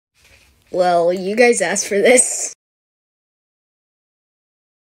Well, you guys asked for this.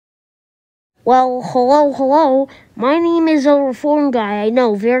 Well, hello. My name is a reform guy. I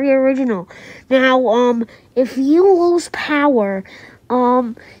know, very original. Now, if you lose power,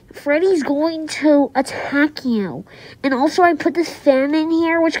 Freddy's going to attack you. And also, I put this fan in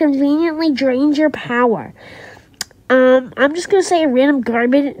here, which conveniently drains your power. I'm just gonna say random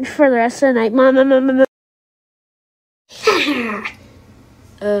garbage for the rest of the night. Mom.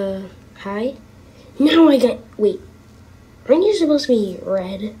 Hi? Now wait, aren't you supposed to be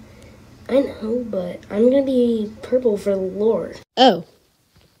red? I know, but I'm gonna be purple for the Lord. Oh.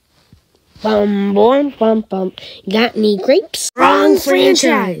 Bum. Got any grapes? Wrong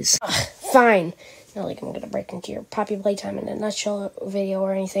franchise. Fine. Not like I'm gonna break into your Poppy Playtime in a nutshell video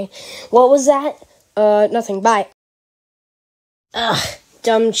or anything. What was that? Nothing. Bye. Ugh,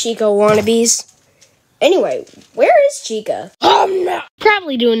 dumb Chica wannabes. Anyway, where is Chica? No.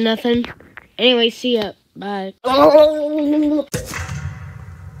 Probably doing nothing. Anyway, see ya. Bye.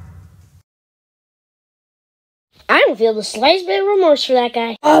 I don't feel the slightest bit of remorse for that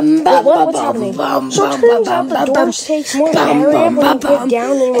guy. What's happening? So turns out the doors takes more battery when you put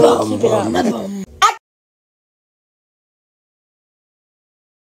down than when you keep it up.